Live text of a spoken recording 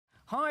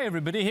Hi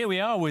everybody, here we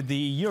are with the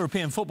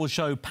European Football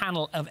Show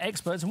panel of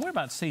experts, and we're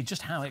about to see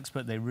just how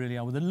expert they really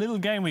are with a little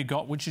game we've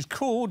got, which is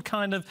called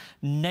kind of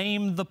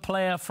Name the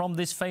Player from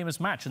this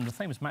famous match. And the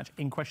famous match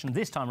in question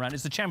this time around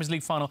is the Champions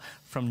League final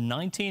from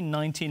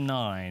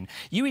 1999.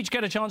 You each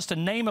get a chance to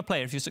name a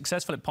player. If you're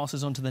successful, it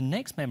passes on to the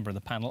next member of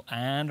the panel,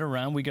 and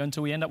around we go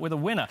until we end up with a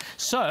winner.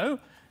 So,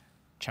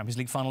 Champions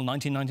League final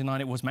 1999,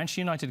 it was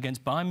Manchester United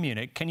against Bayern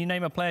Munich. Can you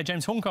name a player,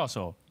 James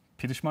Horncastle?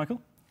 Peter Schmeichel?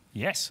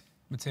 Yes.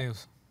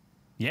 Matthäus.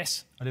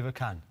 Yes. Oliver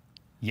Kahn.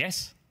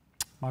 Yes.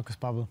 Marcus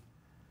Babbel.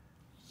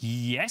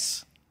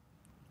 Yes.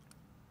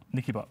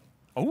 Nicky Butt.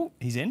 Oh,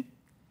 he's in.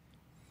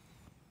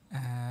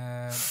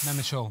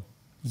 Mehmet Scholl.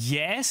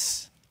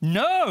 Yes.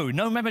 No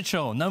Mehmet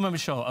Scholl. No Mehmet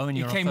Scholl. Owen,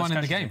 He you're came our on first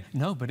in the casualty. game.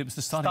 No, but it was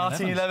the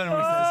starting 11. What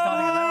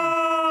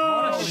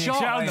a shot.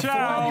 Ciao,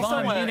 ciao.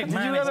 Bayern Munich Did you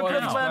man ever is play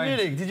for out. Bayern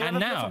Munich? Did you And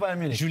ever play now, for Bayern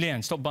Munich?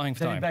 Julien, stop buying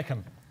for David time.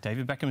 Beckham.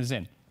 David Beckham is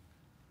in.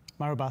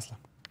 Mario Basler.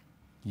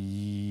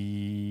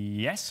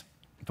 Yes.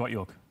 Dwight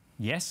York.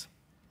 Yes.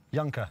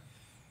 Janker.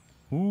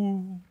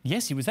 Ooh.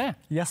 Yes, he was there.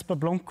 Jesper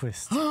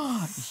Blomqvist.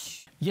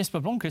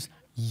 Jesper Blomqvist.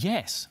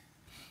 Yes.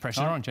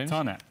 Pressure on, James.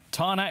 Tarnat.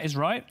 Tarnat is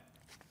right.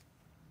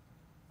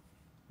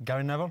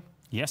 Gary Neville.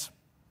 Yes.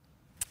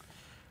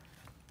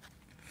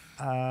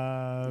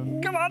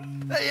 Come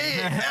on.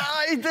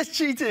 That's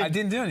cheating. I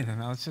didn't do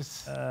anything. I was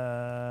just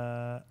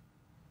I'm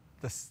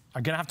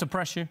going to have to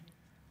press you.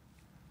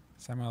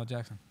 Samuel L.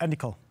 Jackson.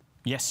 Nicole.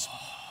 Yes.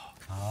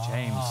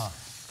 James.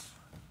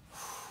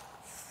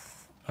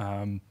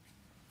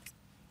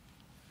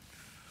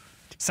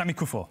 Sami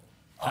Kuffour.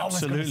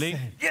 Absolutely.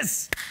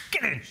 Yes.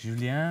 Get in.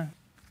 Julien.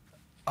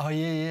 Oh,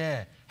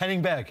 yeah.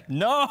 Henning Berg.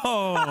 No!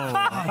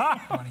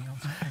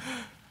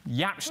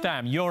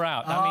 Yapstam, you're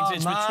out. That means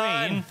it's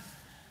between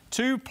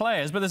two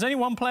players, but there's only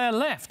one player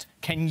left.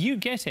 Can you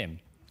get him?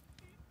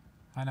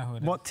 I know who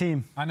it is. What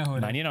team? I know who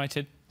it Man is.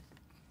 United.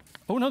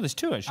 Oh, no, there's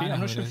two, actually. I know I'm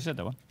not who sure it if you is. said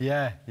that one.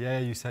 Yeah,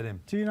 you said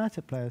him. 2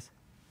 United players.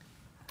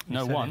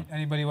 No, said one.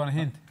 Anybody want a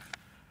hint?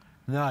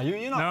 No,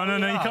 you're not. No,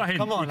 you can't hint.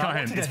 Come on, You can't I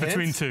hint. wanted It's a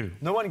between hint. two.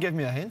 No one gave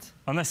me a hint.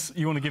 Unless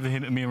you want to give the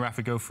hint and me and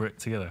Rafa go for it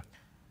together.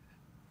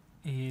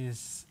 He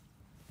is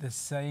the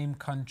same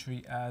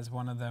country as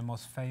one of their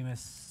most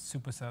famous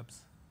super subs.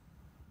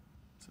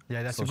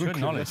 Yeah, that's So a good good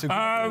clue. knowledge. That's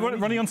a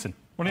good Ronnie Johnson.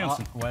 Ronnie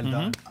Johnson. well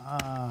done.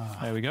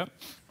 There we go.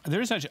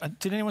 There is actually...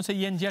 did anyone say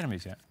Jens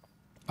Jeremy's yet?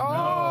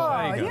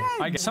 Oh, There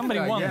you go. Somebody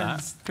won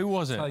Jens. that. Who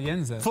was it? Oh,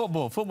 Jens there.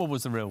 Football. Football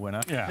was the real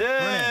winner. Yeah.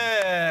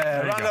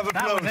 Yeah! you Round go. of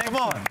applause. Come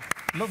on.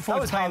 Look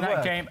forward was to playing hard that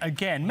work. game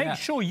again. Make Yeah.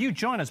 sure you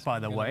join us, by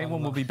the way, lot of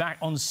when we'll luck. be back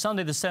on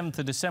Sunday, the 7th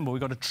of December. We've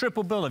got a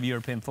triple bill of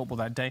European football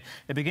that day.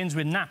 It begins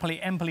with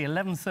Napoli, Empoli,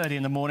 11:30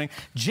 in the morning.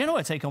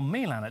 Genoa take on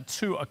Milan at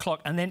 2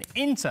 o'clock. And then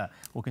Inter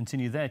will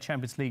continue their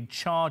Champions League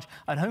charge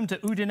at home to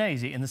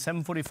Udinese in the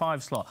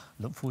 7:45 slot.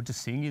 Look forward to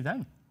seeing you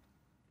then.